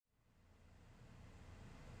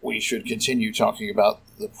we should continue talking about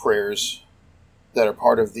the prayers that are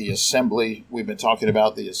part of the assembly. We've been talking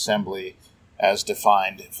about the assembly as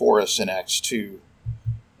defined for us in Acts 2,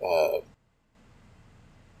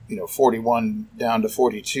 41 down to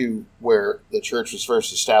 42, where the church was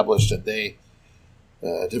first established, and they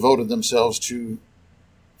devoted themselves to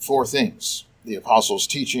four things: the apostles'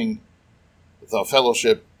 teaching, the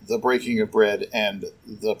fellowship, the breaking of bread, and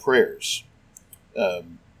the prayers.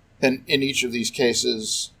 And in each of these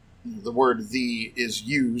cases, the word "the" is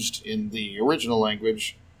used in the original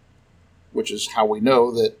language, which is how we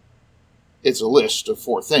know that it's a list of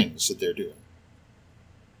four things that they're doing.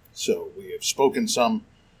 So we have spoken some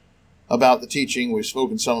about the teaching, we've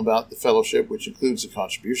spoken some about the fellowship, which includes the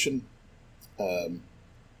contribution,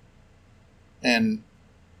 and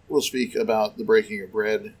we'll speak about the breaking of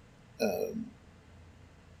bread.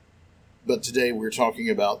 But today we're talking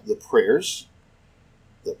about the prayers.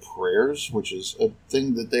 The prayers, which is a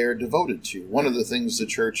thing that they are devoted to. One of the things the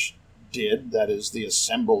church did, that is, the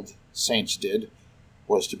assembled saints did,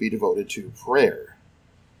 was to be devoted to prayer.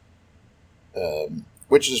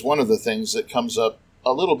 Which is one of the things that comes up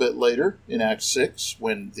a little bit later in Acts 6,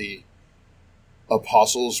 when the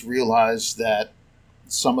apostles realized that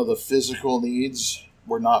some of the physical needs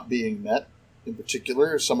were not being met. In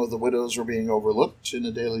particular, some of the widows were being overlooked in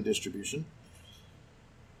the daily distribution.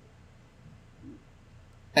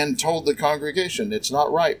 And told the congregation, it's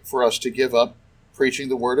not right for us to give up preaching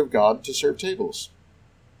the word of God to serve tables.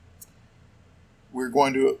 We're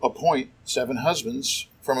going to appoint 7 husbands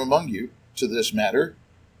from among you to this matter,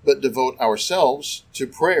 but devote ourselves to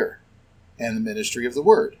prayer and the ministry of the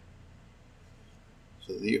word.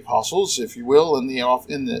 So the apostles, if you will, in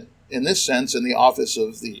this sense, in the office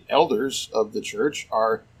of the elders of the church,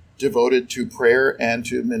 are devoted to prayer and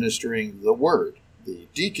to ministering the word. The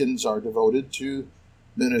deacons are devoted to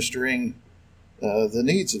ministering the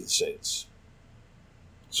needs of the saints.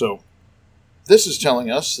 So this is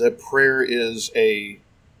telling us that prayer is a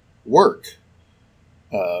work.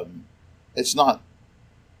 It's not,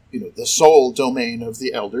 the sole domain of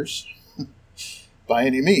the elders by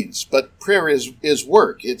any means, but prayer is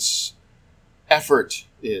work. It's effort.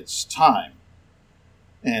 It's time.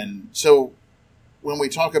 And so when we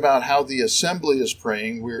talk about how the assembly is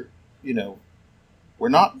praying, we're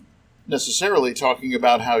not necessarily talking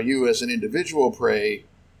about how you as an individual pray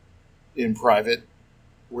in private,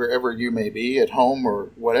 wherever you may be, at home or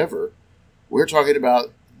whatever. We're talking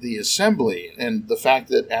about the assembly and the fact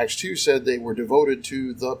that Acts 2 said they were devoted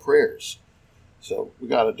to the prayers. So we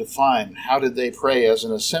got to define, how did they pray as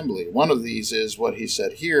an assembly? One of these is what he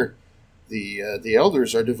said here. The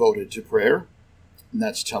elders are devoted to prayer, and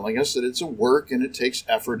that's telling us that it's a work and it takes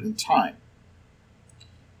effort and time.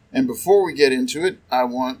 And before we get into it, I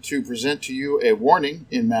want to present to you a warning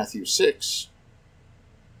in Matthew 6.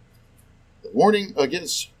 The warning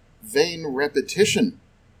against vain repetition.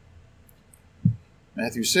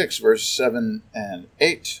 Matthew 6, verse 7 and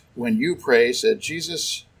 8. When you pray, said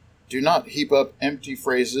Jesus, do not heap up empty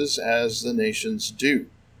phrases as the nations do.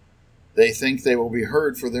 They think they will be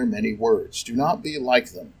heard for their many words. Do not be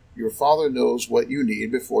like them. Your Father knows what you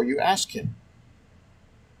need before you ask Him.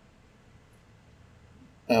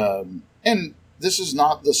 And this is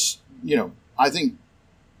not this, I think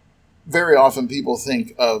very often people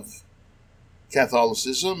think of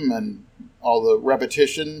Catholicism and all the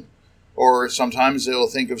repetition, or sometimes they'll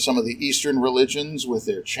think of some of the Eastern religions with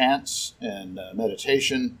their chants and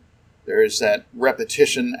meditation. There is that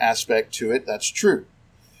repetition aspect to it. That's true.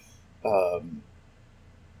 And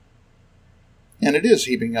it is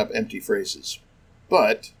heaping up empty phrases.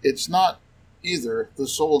 But it's not either the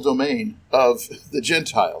sole domain of the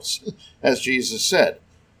Gentiles, as Jesus said.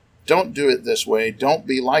 Don't do it this way. Don't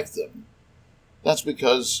be like them. That's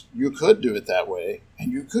because you could do it that way,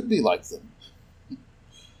 and you could be like them.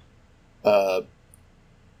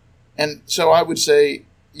 And so I would say,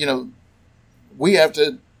 we have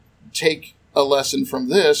to take a lesson from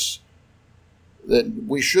this, that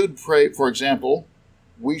we should pray, for example,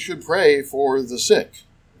 we should pray for the sick.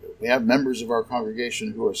 We have members of our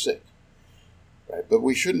congregation who are sick. Right? But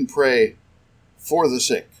we shouldn't pray for the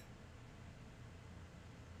sick.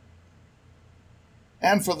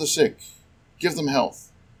 And for the sick. Give them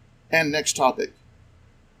health. And next topic.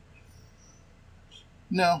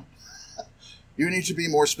 No. You need to be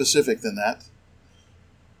more specific than that.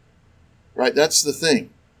 Right? That's the thing.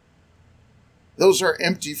 Those are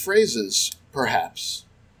empty phrases, perhaps.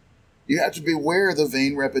 You have to beware of the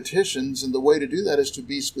vain repetitions, and the way to do that is to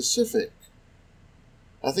be specific.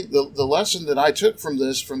 I think the lesson that I took from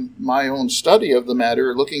this, from my own study of the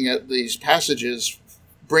matter, looking at these passages,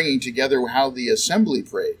 bringing together how the assembly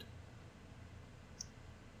prayed,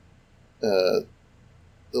 The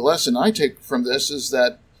lesson I take from this is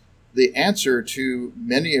that the answer to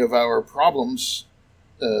many of our problems,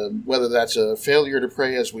 whether that's a failure to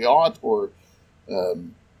pray as we ought, or to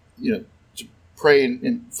pray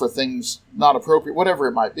for things not appropriate, whatever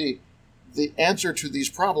it might be, the answer to these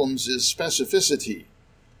problems is specificity.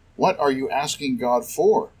 What are you asking God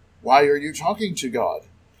for? Why are you talking to God?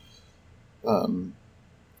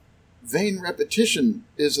 Vain repetition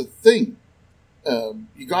is a thing.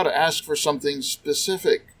 You got to ask for something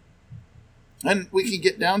specific. And we can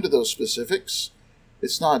get down to those specifics.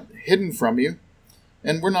 It's not hidden from you.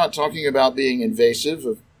 And we're not talking about being invasive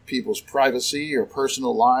of people's privacy or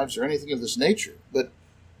personal lives or anything of this nature. But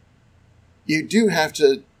you do have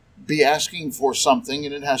to be asking for something,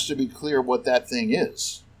 and it has to be clear what that thing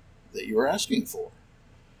is that you are asking for.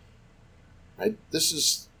 Right? This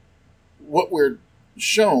is what we're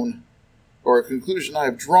shown, or a conclusion I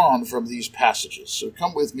have drawn from these passages. So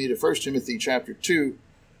come with me to 1 Timothy chapter 2.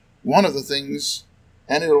 One of the things,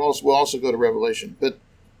 and we'll also go to Revelation, but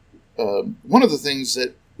one of the things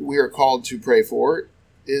that we are called to pray for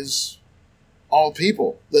is all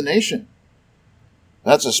people, the nation.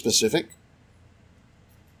 That's a specific.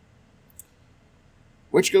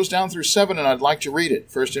 Which goes down through 7, and I'd like to read it.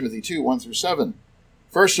 1 Timothy 2, 1 through 7.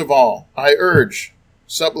 First of all, I urge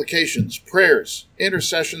supplications, prayers,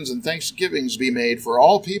 intercessions, and thanksgivings be made for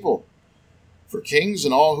all people, for kings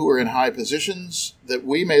and all who are in high positions, that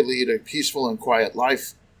we may lead a peaceful and quiet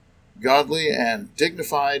life, godly and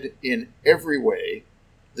dignified in every way.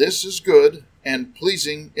 This is good and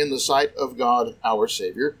pleasing in the sight of God our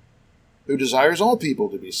Savior, who desires all people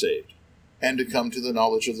to be saved and to come to the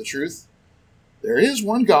knowledge of the truth. There is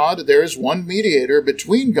one God, there is one mediator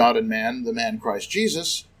between God and man, the man Christ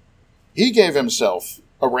Jesus. He gave himself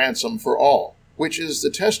a ransom for all, which is the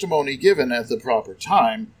testimony given at the proper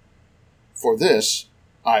time. For this,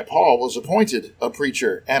 I, Paul, was appointed a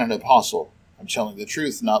preacher and an apostle. I'm telling the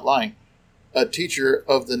truth, not lying. A teacher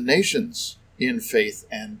of the nations in faith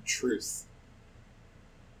and truth.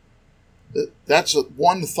 That's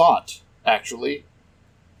one thought, actually.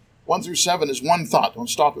 1 through 7 is one thought. Don't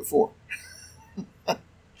stop at 4.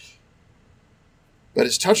 But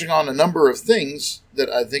it's touching on a number of things that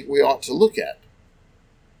I think we ought to look at.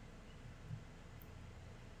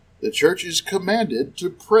 The church is commanded to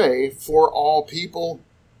pray for all people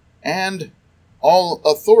and all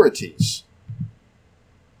authorities.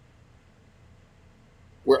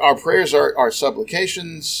 Where our prayers are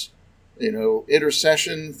supplications,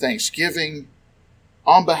 intercession, thanksgiving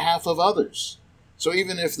on behalf of others. So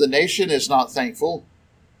even if the nation is not thankful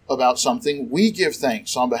about something, we give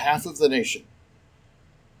thanks on behalf of the nation.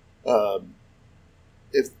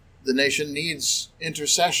 If the nation needs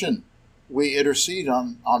intercession, we intercede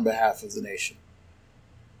on behalf of the nation.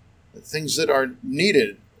 The things that are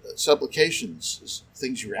needed, supplications,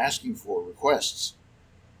 things you're asking for, requests.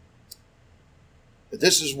 But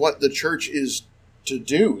this is what the church is to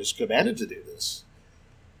do, is commanded to do this.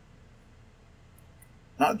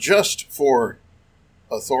 Not just for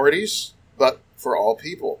authorities, but for all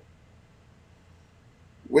people.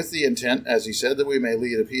 With the intent, as he said, that we may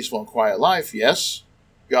lead a peaceful and quiet life, yes.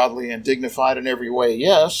 Godly and dignified in every way,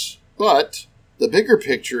 yes. But the bigger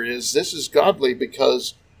picture is this is godly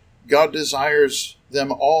because God desires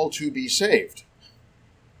them all to be saved.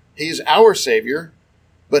 He's our Savior,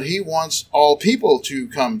 but He wants all people to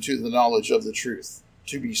come to the knowledge of the truth,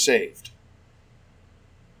 to be saved.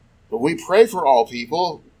 But we pray for all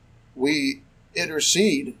people. We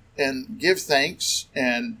intercede and give thanks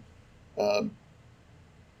and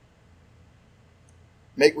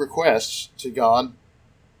make requests to God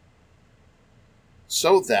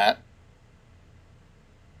so that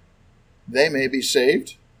they may be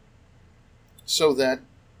saved, so that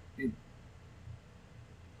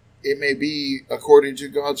it may be according to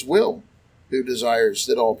God's will, who desires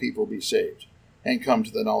that all people be saved and come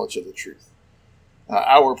to the knowledge of the truth.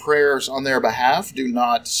 Our prayers on their behalf do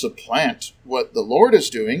not supplant what the Lord is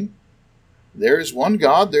doing. There is one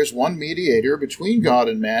God, there's one mediator between God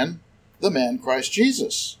and man, the man Christ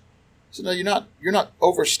Jesus. So now you're not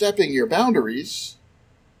overstepping your boundaries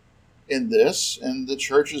in this, and the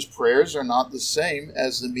church's prayers are not the same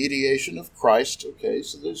as the mediation of Christ. Okay,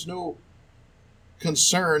 so there's no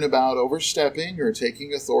concern about overstepping or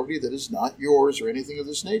taking authority that is not yours or anything of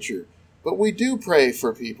this nature. But we do pray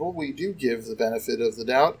for people. We do give the benefit of the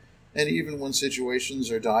doubt, and even when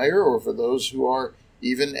situations are dire, or for those who are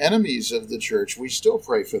even enemies of the church, we still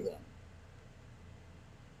pray for them.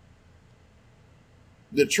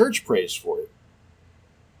 The church prays for it.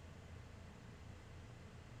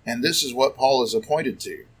 And this is what Paul is appointed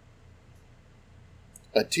to.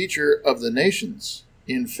 A teacher of the nations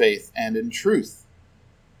in faith and in truth.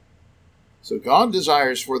 So God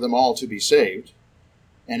desires for them all to be saved.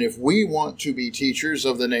 And if we want to be teachers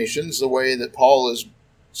of the nations the way that Paul is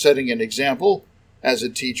setting an example as a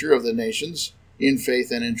teacher of the nations in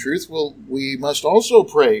faith and in truth, well, we must also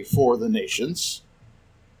pray for the nations.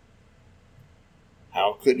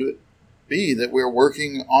 How could it be that we're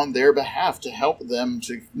working on their behalf to help them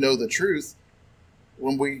to know the truth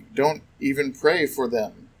when we don't even pray for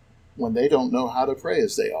them, when they don't know how to pray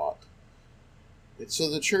as they ought? And so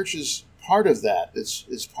the church is part of that.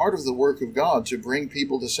 It's part of the work of God to bring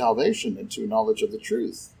people to salvation and to knowledge of the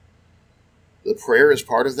truth. The prayer is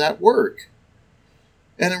part of that work.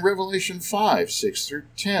 And in Revelation 5, 6 through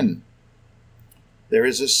 10, there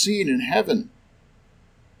is a scene in heaven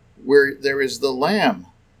where there is the Lamb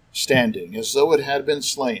standing as though it had been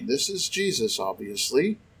slain. This is Jesus,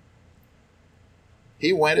 obviously.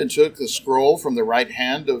 He went and took the scroll from the right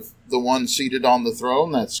hand of the one seated on the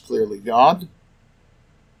throne. That's clearly God.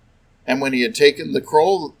 And when he had taken the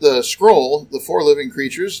scroll, the 4 living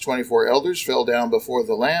creatures, 24 elders, fell down before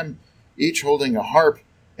the Lamb, each holding a harp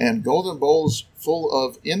and golden bowls full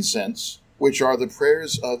of incense, which are the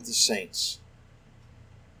prayers of the saints.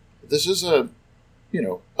 This is a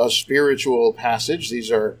spiritual passage.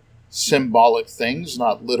 These are symbolic things,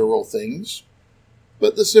 not literal things.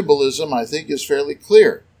 But the symbolism, I think, is fairly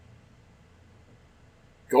clear.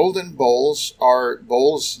 Golden bowls are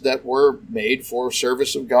bowls that were made for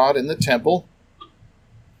service of God in the temple.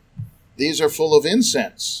 These are full of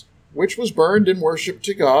incense, which was burned in worship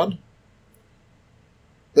to God.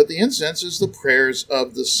 But the incense is the prayers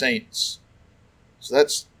of the saints. So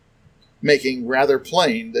that's making rather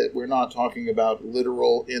plain that we're not talking about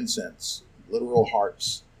literal incense, literal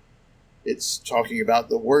harps. It's talking about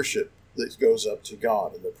the worship that goes up to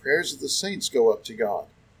God, and the prayers of the saints go up to God.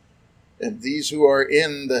 And these who are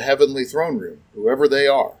in the heavenly throne room, whoever they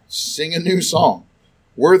are, sing a new song.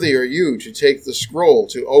 Worthy are you to take the scroll,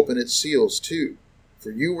 to open its seals too.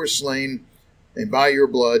 For you were slain, and by your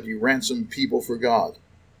blood you ransomed people for God,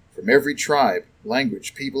 from every tribe,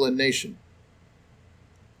 language, people, and nation.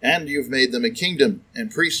 And you've made them a kingdom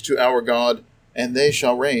and priests to our God, and they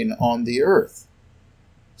shall reign on the earth.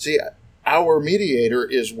 See, our mediator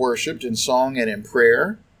is worshipped in song and in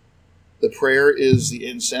prayer. The prayer is the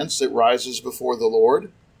incense that rises before the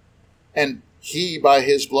Lord. And he, by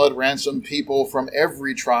his blood, ransomed people from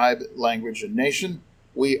every tribe, language, and nation.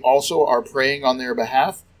 We also are praying on their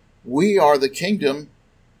behalf. We are the kingdom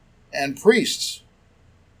and priests.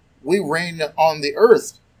 We reign on the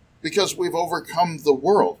earth because we've overcome the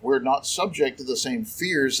world. We're not subject to the same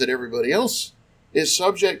fears that everybody else is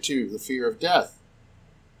subject to, the fear of death.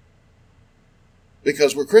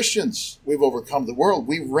 Because we're Christians, we've overcome the world.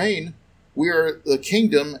 We reign. We are the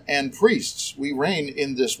kingdom and priests. We reign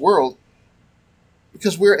in this world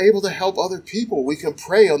because we're able to help other people. We can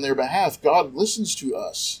pray on their behalf. God listens to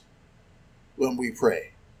us when we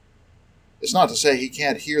pray. It's not to say he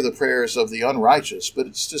can't hear the prayers of the unrighteous, but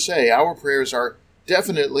it's to say our prayers are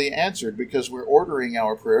definitely answered because we're ordering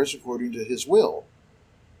our prayers according to his will.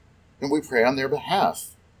 And we pray on their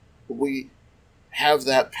behalf. We have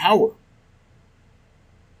that power.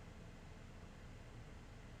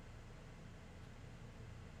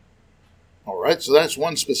 All right, so that's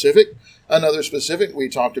one specific. Another specific we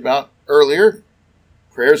talked about earlier,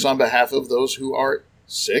 prayers on behalf of those who are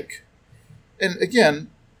sick. And again,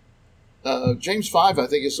 James 5, I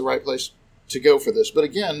think, is the right place to go for this. But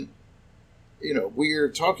again, we're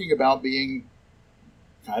talking about being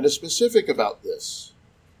kind of specific about this.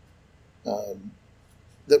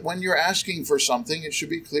 That when you're asking for something, it should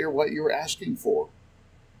be clear what you're asking for.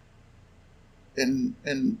 And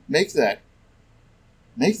make that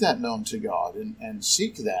known to God and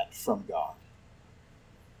seek that from God.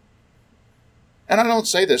 And I don't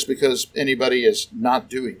say this because anybody is not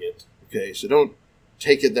doing it. Okay, so don't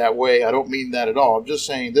take it that way. I don't mean that at all. I'm just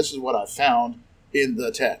saying this is what I found in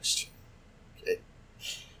the text. Okay.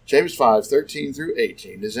 James 5, 13 through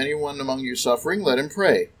 18. Is anyone among you suffering? Let him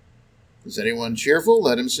pray. Is anyone cheerful?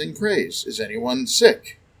 Let him sing praise. Is anyone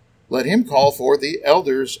sick? Let him call for the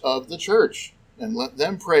elders of the church, and let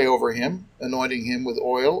them pray over him, anointing him with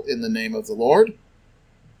oil in the name of the Lord.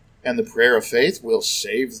 And the prayer of faith will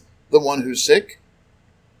save the one who's sick,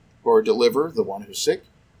 or deliver the one who's sick.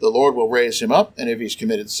 The Lord will raise him up, and if he's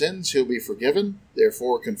committed sins, he'll be forgiven.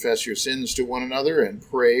 Therefore confess your sins to one another, and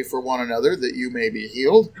pray for one another that you may be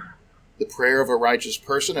healed. The prayer of a righteous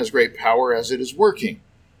person has great power as it is working.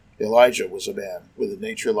 Elijah was a man with a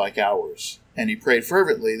nature like ours, and he prayed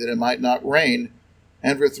fervently that it might not rain,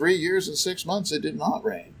 and for 3 years and 6 months it did not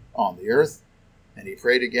rain on the earth. And he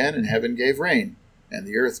prayed again, and heaven gave rain, and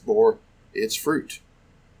the earth bore its fruit.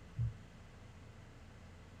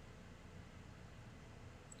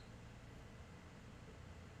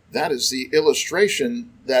 that is the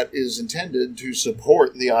illustration that is intended to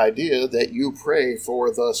support the idea that you pray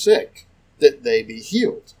for the sick, that they be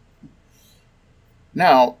healed.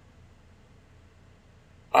 Now,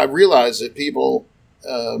 I realize that people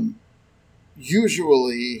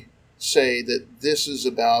usually say that this is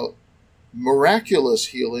about miraculous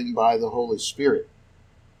healing by the Holy Spirit.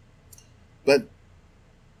 But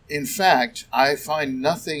in fact, I find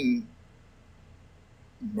nothing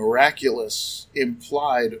miraculous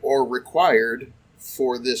implied or required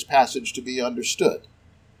for this passage to be understood.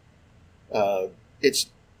 It's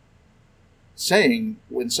saying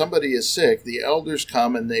when somebody is sick, the elders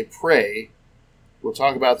come and they pray. We'll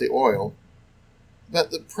talk about the oil.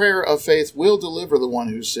 But the prayer of faith will deliver the one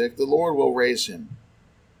who's sick. The Lord will raise him.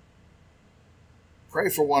 Pray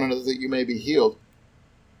for one another that you may be healed.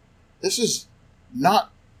 This is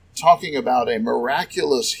not talking about a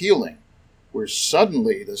miraculous healing where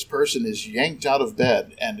suddenly this person is yanked out of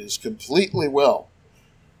bed and is completely well.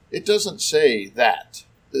 It doesn't say that.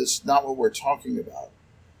 That's not what we're talking about.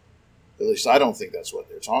 At least I don't think that's what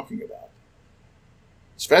they're talking about.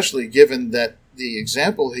 Especially given that the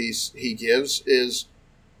example he gives is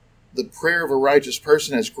the prayer of a righteous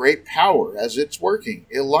person has great power as it's working.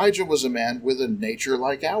 Elijah was a man with a nature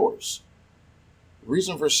like ours. The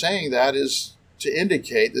reason for saying that is to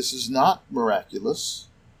indicate this is not miraculous.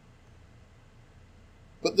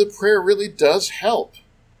 But the prayer really does help.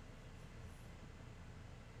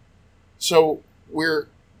 So we're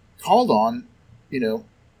called on,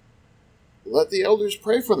 let the elders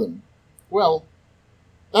pray for them. Well,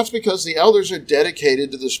 that's because the elders are dedicated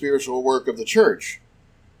to the spiritual work of the church.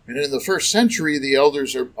 And in the first century, the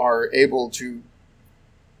elders are able to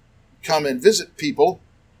come and visit people.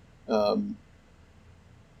 In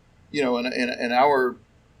our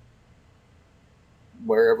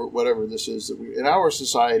whatever this is in our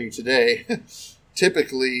society today,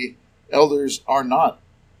 typically elders are not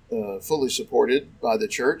fully supported by the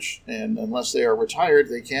church, and unless they are retired,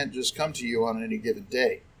 they can't just come to you on any given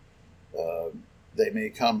day. They may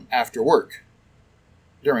come after work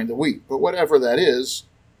during the week, but whatever that is,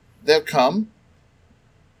 they'll come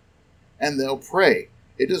and they'll pray.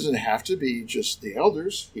 It doesn't have to be just the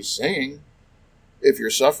elders. He's saying, if you're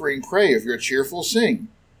suffering, pray. If you're cheerful, sing.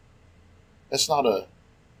 That's not a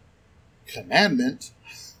commandment.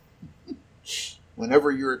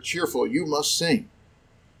 Whenever you're cheerful, you must sing.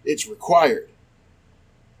 It's required.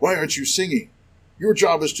 Why aren't you singing? Your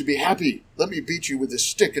job is to be happy. Let me beat you with this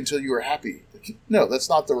stick until you are happy. No, that's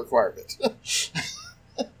not the requirement.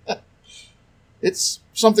 It's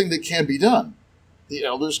something that can be done. The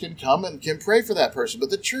elders can come and can pray for that person.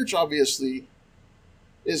 But the church obviously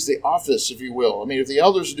is the office, if you will. I mean, if the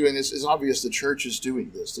elders are doing this, it's obvious the church is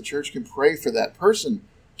doing this. The church can pray for that person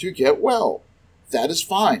to get well. That is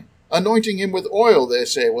fine. Anointing him with oil, they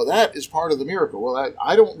say, well, that is part of the miracle. Well,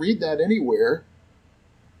 I don't read that anywhere.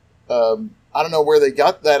 I don't know where they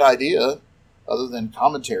got that idea, other than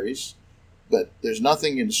commentaries. But there's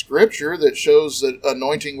nothing in Scripture that shows that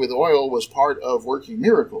anointing with oil was part of working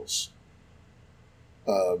miracles.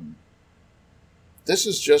 This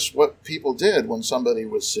is just what people did when somebody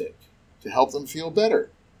was sick, to help them feel better.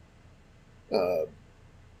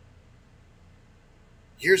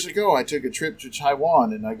 Years ago, I took a trip to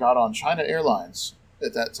Taiwan, and I got on China Airlines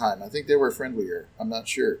at that time. I think they were friendlier. I'm not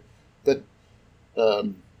sure. But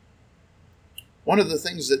one of the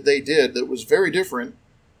things that they did that was very different,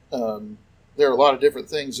 there are a lot of different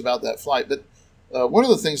things about that flight, but one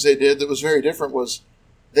of the things they did that was very different was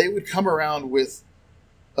they would come around with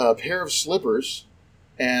a pair of slippers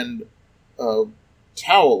and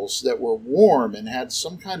towels that were warm and had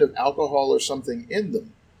some kind of alcohol or something in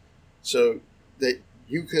them, so that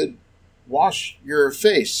you could wash your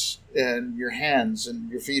face and your hands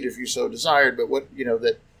and your feet if you so desired, but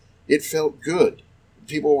that it felt good.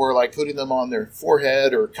 People were like putting them on their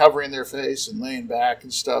forehead or covering their face and laying back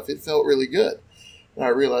and stuff. It felt really good. And I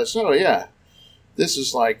realized, oh yeah, this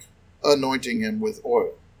is like anointing him with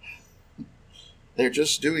oil. They're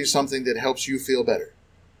just doing something that helps you feel better.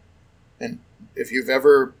 And if you've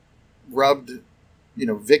ever rubbed,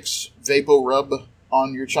 Vicks Vapo Rub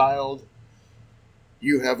on your child,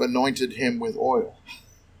 you have anointed him with oil.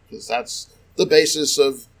 Because that's the basis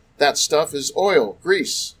of that stuff is oil,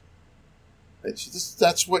 grease.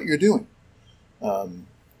 That's what you're doing.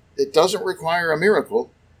 It doesn't require a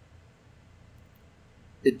miracle.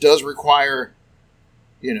 It does require,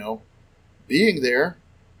 being there,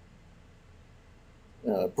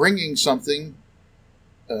 bringing something,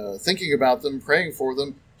 thinking about them, praying for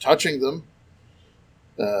them, touching them.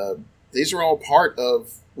 These are all part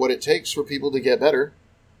of what it takes for people to get better.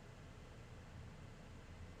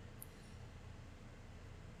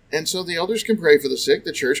 And so the elders can pray for the sick.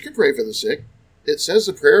 The church can pray for the sick. It says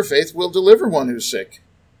the prayer of faith will deliver one who's sick.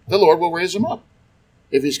 The Lord will raise him up.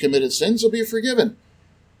 If he's committed sins, he'll be forgiven.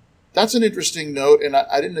 That's an interesting note, and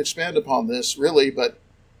I didn't expand upon this really, but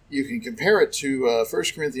you can compare it to 1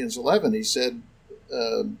 Corinthians 11. He said,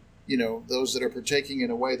 those that are partaking in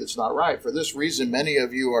a way that's not right. For this reason, many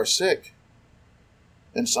of you are sick,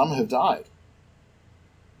 and some have died.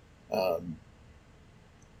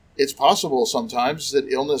 It's possible sometimes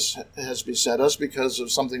that illness has beset us because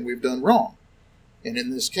of something we've done wrong. And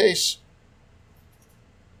in this case,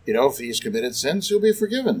 if he's committed sins, he'll be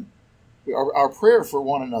forgiven. Our prayer for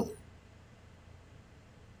one another.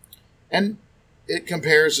 And it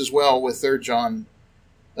compares as well with 3 John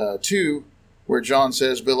 2, where John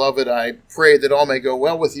says, Beloved, I pray that all may go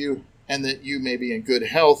well with you, and that you may be in good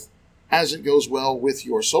health, as it goes well with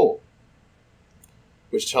your soul.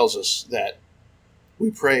 Which tells us that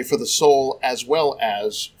we pray for the soul as well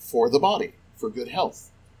as for the body, for good health.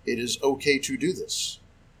 It is okay to do this.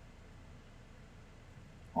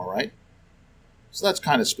 All right? So that's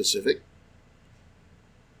kind of specific.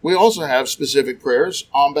 We also have specific prayers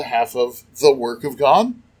on behalf of the work of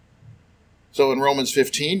God. So in Romans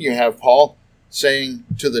 15, you have Paul saying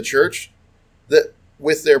to the church that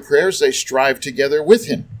with their prayers, they strive together with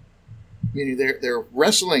him. Meaning they're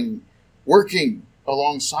wrestling, working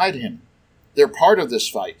alongside him. They're part of this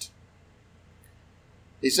fight.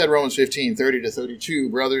 He said, Romans 15,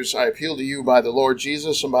 30-32, Brothers, I appeal to you by the Lord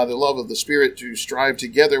Jesus and by the love of the Spirit to strive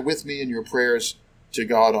together with me in your prayers to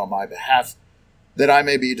God on my behalf, that I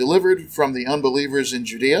may be delivered from the unbelievers in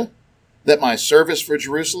Judea, that my service for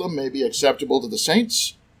Jerusalem may be acceptable to the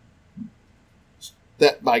saints,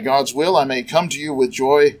 that by God's will I may come to you with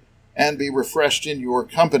joy and be refreshed in your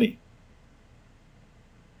company.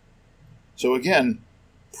 So again,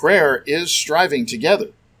 prayer is striving together.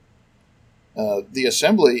 The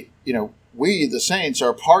assembly, we, the saints,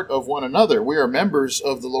 are part of one another. We are members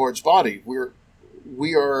of the Lord's body.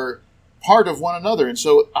 We are part of one another. And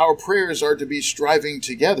so our prayers are to be striving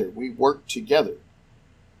together. We work together.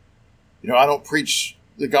 I don't preach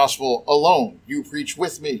the gospel alone. You preach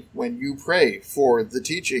with me when you pray for the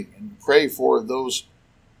teaching and pray for those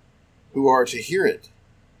who are to hear it.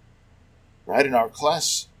 Right? And our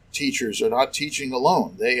class teachers are not teaching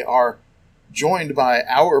alone. They are joined by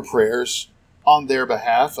our prayers on their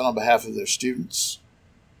behalf and on behalf of their students.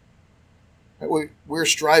 We're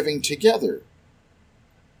striving together.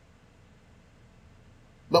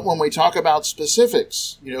 But when we talk about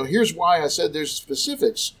specifics, here's why I said there's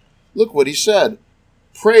specifics. Look what he said.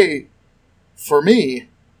 Pray for me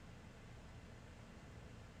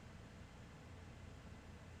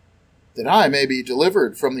that I may be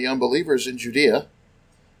delivered from the unbelievers in Judea,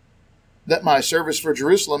 that my service for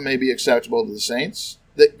Jerusalem may be acceptable to the saints,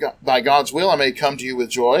 that by God's will I may come to you with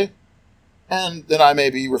joy, and that I may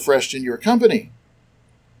be refreshed in your company.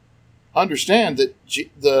 Understand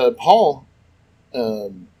that Paul,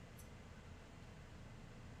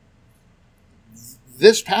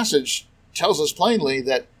 this passage tells us plainly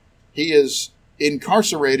that he is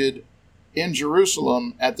incarcerated in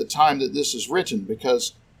Jerusalem at the time that this is written,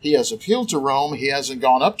 because he has appealed to Rome. He hasn't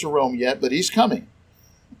gone up to Rome yet, but he's coming.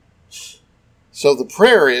 So the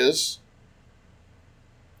prayer is,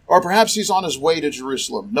 or perhaps he's on his way to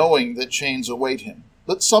Jerusalem, knowing that chains await him,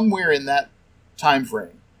 but somewhere in that time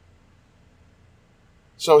frame.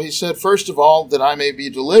 So he said, first of all, that I may be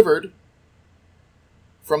delivered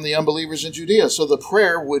from the unbelievers in Judea. So the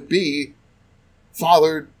prayer would be,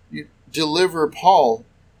 Father, deliver Paul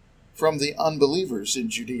from the unbelievers in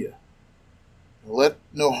Judea. Let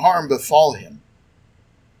no harm befall him.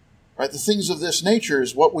 Right? The things of this nature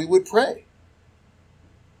is what we would pray.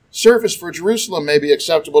 Service for Jerusalem may be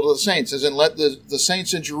acceptable to the saints, as in let the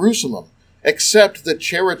saints in Jerusalem accept the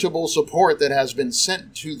charitable support that has been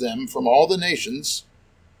sent to them from all the nations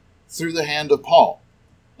through the hand of Paul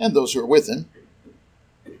and those who are with him.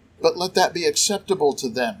 But let that be acceptable to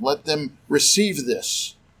them. Let them receive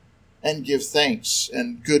this and give thanks,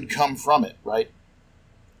 and good come from it, right?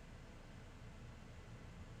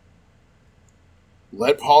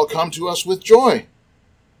 Let Paul come to us with joy,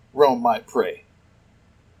 Rome might pray.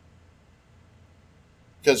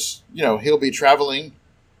 Because, he'll be traveling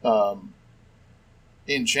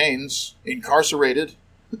in chains, incarcerated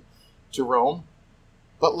to Rome,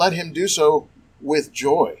 but let him do so with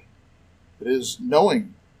joy. It is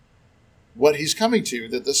knowing what he's coming to,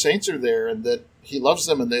 that the saints are there, and that he loves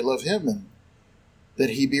them and they love him, and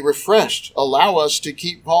that he be refreshed. Allow us to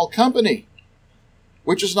keep Paul company,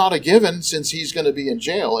 which is not a given since he's going to be in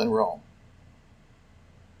jail in Rome.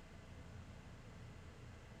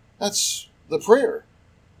 That's the prayer.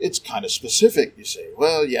 It's kind of specific, you say.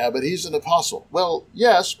 Well, yeah, but he's an apostle. Well,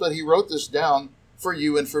 yes, but he wrote this down for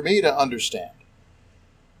you and for me to understand.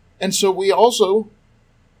 And so we also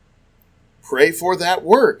pray for that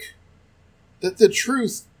work, that the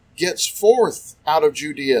truth gets forth out of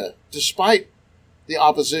Judea, despite the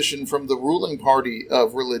opposition from the ruling party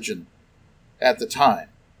of religion at the time.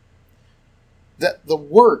 That the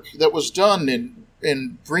work that was done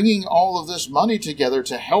in bringing all of this money together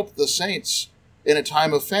to help the saints in a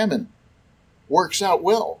time of famine works out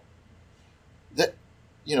well. That,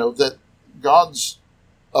 that God's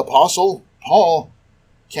apostle, Paul,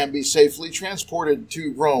 can be safely transported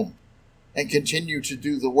to Rome and continue to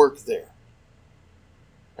do the work there.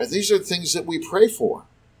 And these are things that we pray for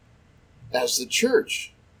as the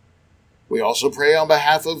church. We also pray on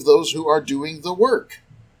behalf of those who are doing the work.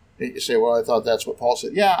 And you say, well, I thought that's what Paul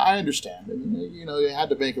said. Yeah, I understand. I mean, you had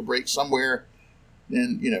to make a break somewhere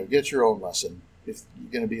and, get your own lesson if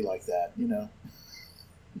you're going to be like that,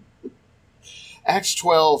 Acts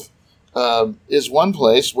 12 is one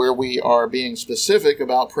place where we are being specific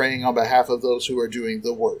about praying on behalf of those who are doing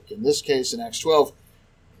the work. In this case, in Acts 12,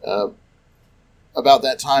 about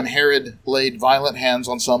that time, Herod laid violent hands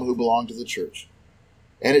on some who belonged to the church.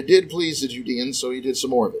 And it did please the Judeans, so he did some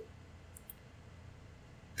more of it.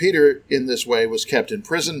 Peter, in this way, was kept in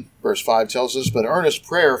prison. Verse 5 tells us, but earnest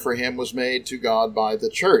prayer for him was made to God by the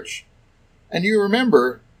church. And you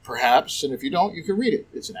remember, perhaps, and if you don't, you can read it.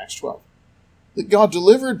 It's in Acts 12. That God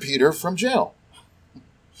delivered Peter from jail.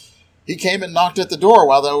 He came and knocked at the door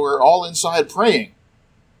while they were all inside praying.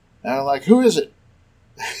 And I'm like, who is it?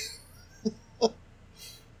 Well,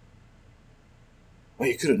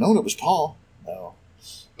 you could have known it was Paul. No.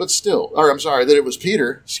 But still, that it was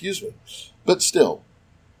Peter, excuse me. But still,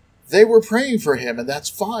 they were praying for him, and that's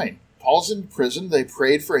fine. Paul's in prison. They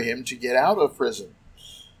prayed for him to get out of prison.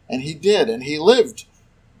 And he did, and he lived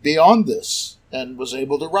beyond this and was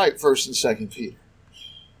able to write 1st and 2nd Peter.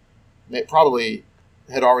 They probably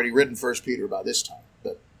had already written 1st Peter by this time,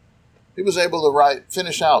 but he was able to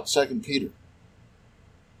finish out 2nd Peter.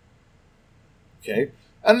 Okay,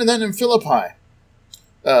 and then in Philippi,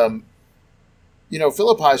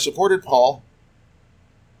 Philippi supported Paul.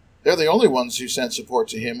 They're the only ones who sent support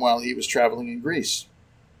to him while he was traveling in Greece.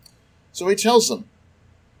 So he tells them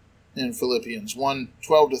in Philippians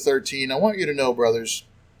 1:12-13, I want you to know, brothers,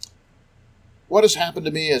 what has happened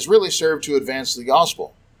to me has really served to advance the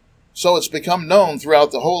gospel. So it's become known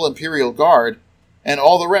throughout the whole imperial guard and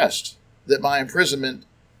all the rest that my imprisonment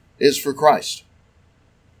is for Christ.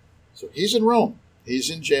 So he's in Rome. He's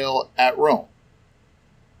in jail at Rome.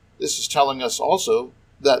 This is telling us also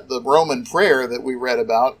that the Roman prayer that we read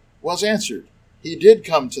about was answered. He did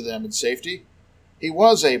come to them in safety. He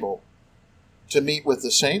was able to meet with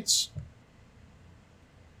the saints.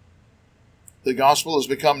 The gospel has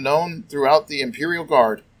become known throughout the imperial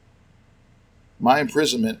guard. My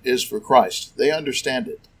imprisonment is for Christ. They understand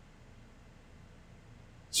it.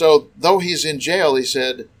 So, though he's in jail, he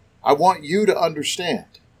said, I want you to understand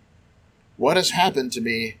what has happened to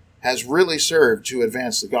me has really served to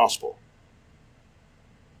advance the gospel.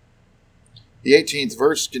 The 18th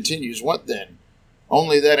verse continues, what then?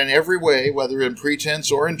 Only that in every way, whether in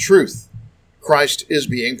pretense or in truth, Christ is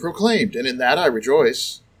being proclaimed, and in that I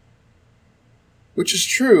rejoice. Which is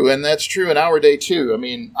true, and that's true in our day too. I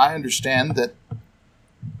mean, I understand that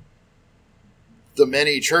the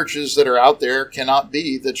many churches that are out there cannot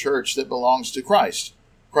be the church that belongs to Christ.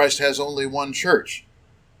 Christ has only one church.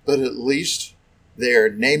 But at least they're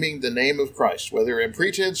naming the name of Christ. Whether in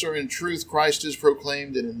pretense or in truth, Christ is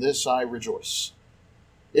proclaimed, and in this I rejoice.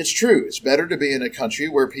 It's true. It's better to be in a country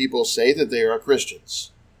where people say that they are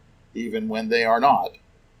Christians, even when they are not,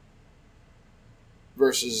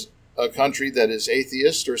 versus a country that is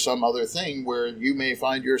atheist or some other thing where you may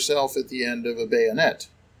find yourself at the end of a bayonet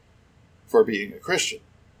for being a Christian.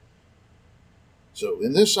 So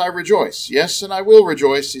in this I rejoice. Yes, and I will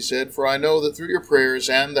rejoice, he said, for I know that through your prayers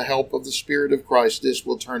and the help of the Spirit of Christ, this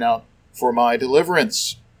will turn out for my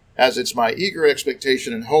deliverance, as it's my eager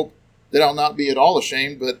expectation and hope that I'll not be at all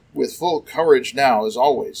ashamed, but with full courage now, as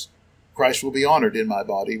always. Christ will be honored in my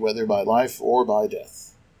body, whether by life or by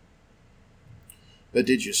death. But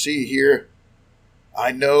did you see here?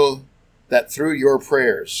 I know that through your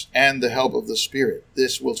prayers and the help of the Spirit,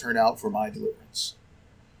 this will turn out for my deliverance.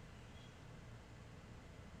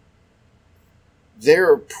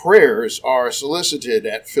 Their prayers are solicited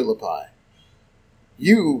at Philippi.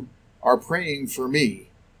 You are praying for me,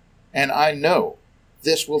 and I know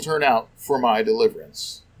this will turn out for my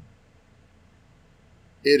deliverance.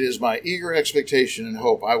 It is my eager expectation and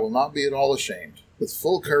hope I will not be at all ashamed, with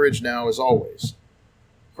full courage now as always.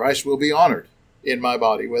 Christ will be honored in my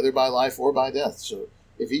body, whether by life or by death. So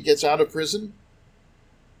if he gets out of prison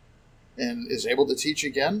and is able to teach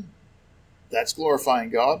again, that's glorifying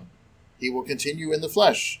God. He will continue in the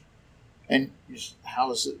flesh. And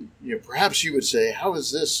how is it, perhaps you would say, how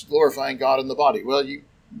is this glorifying God in the body? Well, you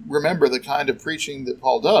remember the kind of preaching that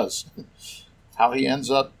Paul does. How he ends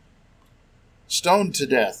up stoned to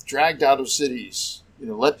death, dragged out of cities,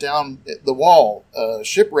 let down the wall,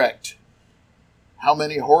 shipwrecked. How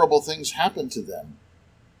many horrible things happen to them.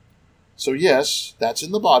 So yes, that's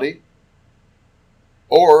in the body.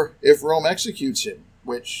 Or if Rome executes him,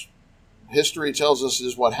 which history tells us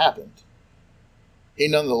is what happened, he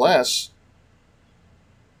nonetheless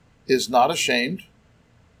is not ashamed.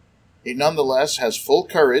 He nonetheless has full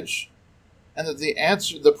courage, and that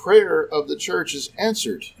the prayer of the church is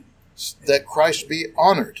answered, that Christ be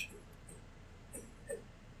honored,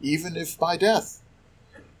 even if by death.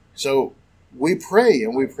 So we pray,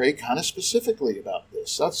 and we pray kind of specifically about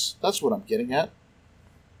this. That's what I'm getting at.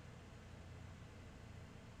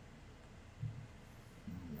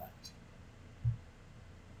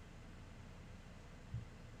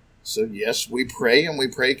 So yes, we pray, and we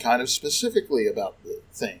pray kind of specifically about the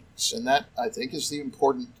things. And that, I think, is the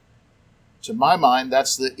important, to my mind,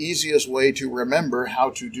 that's the easiest way to remember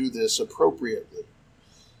how to do this appropriately.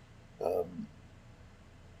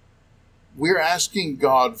 We're asking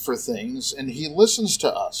God for things, and he listens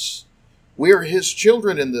to us. We are his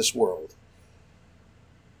children in this world.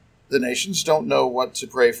 The nations don't know what to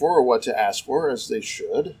pray for or what to ask for, as they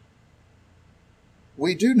should.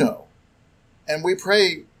 We do know, and we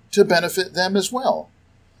pray to benefit them as well,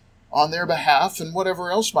 on their behalf and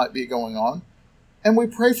whatever else might be going on. And we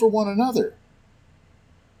pray for one another.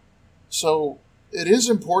 So it is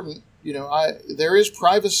important, there is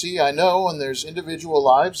privacy, I know, and there's individual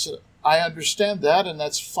lives. I understand that, and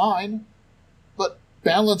that's fine. But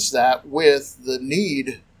balance that with the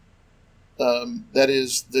need, that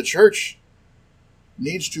is, the church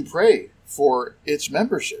needs to pray for its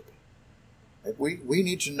membership. We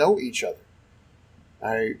need to know each other.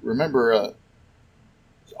 I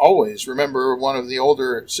always remember one of the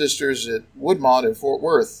older sisters at Woodmont in Fort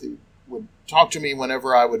Worth who would talk to me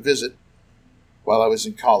whenever I would visit while I was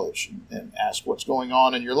in college and ask what's going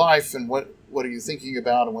on in your life and what are you thinking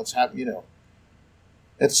about and what's happening.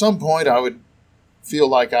 At some point I would feel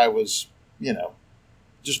like I was,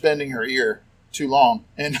 just bending her ear too long.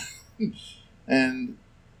 And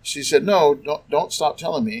she said, no, don't stop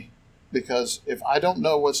telling me. Because if I don't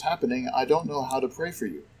know what's happening, I don't know how to pray for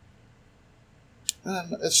you.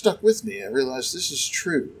 And it stuck with me. I realized this is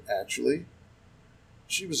true, actually.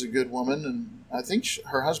 She was a good woman, and I think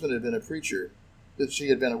her husband had been a preacher, that she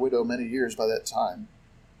had been a widow many years by that time.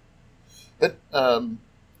 But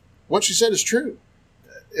what she said is true.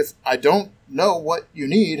 If I don't know what you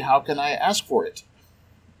need, how can I ask for it?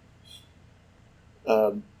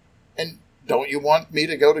 And don't you want me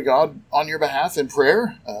to go to God on your behalf in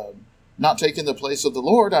prayer? Not taking the place of the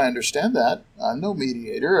Lord, I understand that. I'm no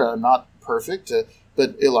mediator, I'm not perfect,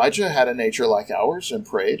 but Elijah had a nature like ours and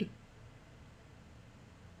prayed.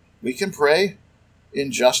 We can pray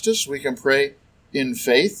in justice, we can pray in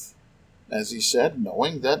faith, as he said,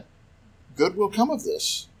 knowing that good will come of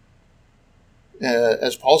this.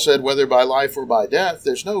 As Paul said, whether by life or by death,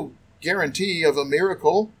 there's no guarantee of a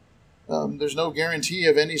miracle. There's no guarantee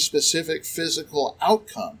of any specific physical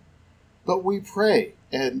outcome. But we pray,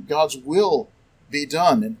 and God's will be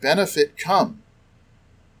done, and benefit come,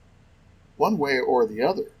 one way or the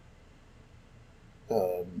other.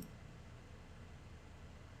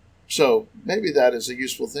 So maybe that is a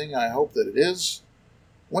useful thing. I hope that it is.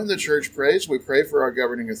 When the church prays, we pray for our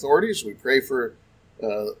governing authorities. We pray for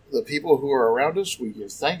the people who are around us. We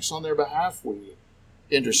give thanks on their behalf. We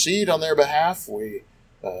intercede on their behalf. We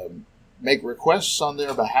make requests on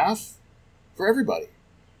their behalf for everybody,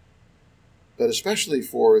 but especially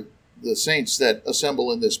for the saints that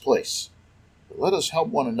assemble in this place. But let us help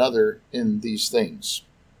one another in these things.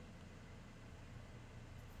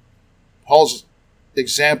 Paul's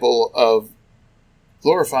example of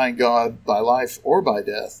glorifying God by life or by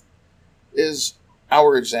death is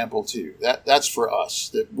our example too. That's for us,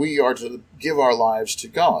 that we are to give our lives to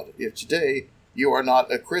God. If today you are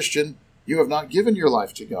not a Christian, you have not given your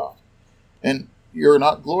life to God, and you're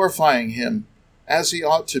not glorifying him as he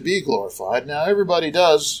ought to be glorified. Now, everybody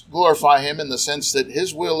does glorify him in the sense that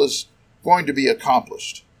his will is going to be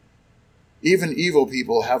accomplished. Even evil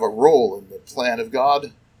people have a role in the plan of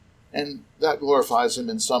God, and that glorifies him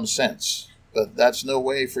in some sense. But that's no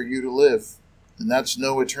way for you to live, and that's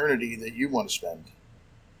no eternity that you want to spend.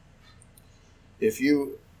 If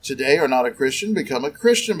you today are not a Christian, become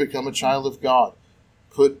a child of God.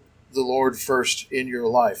 Put the Lord first in your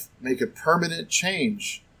life. Make a permanent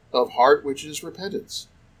change of heart, which is repentance.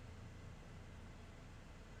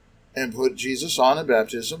 And put Jesus on in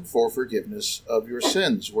baptism for forgiveness of your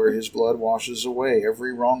sins, where his blood washes away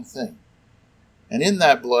every wrong thing. And in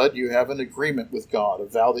that blood you have an agreement with God, a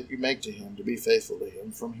vow that you make to him to be faithful to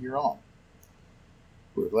him from here on.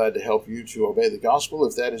 We're glad to help you to obey the gospel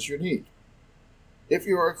if that is your need. If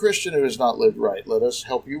you are a Christian who has not lived right, let us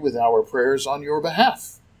help you with our prayers on your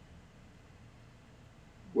behalf.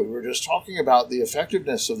 We were just talking about the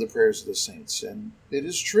effectiveness of the prayers of the saints, and it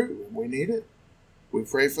is true, and we need it. We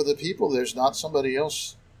pray for the people. There's not somebody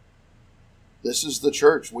else. This is the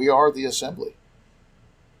church. We are the assembly.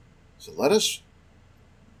 So let us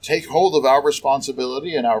take hold of our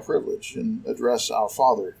responsibility and our privilege and address our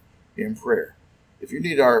Father in prayer. If you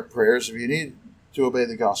need our prayers, if you need to obey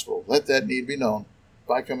the gospel, let that need be known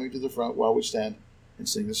by coming to the front while we stand and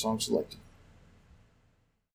sing the song selected.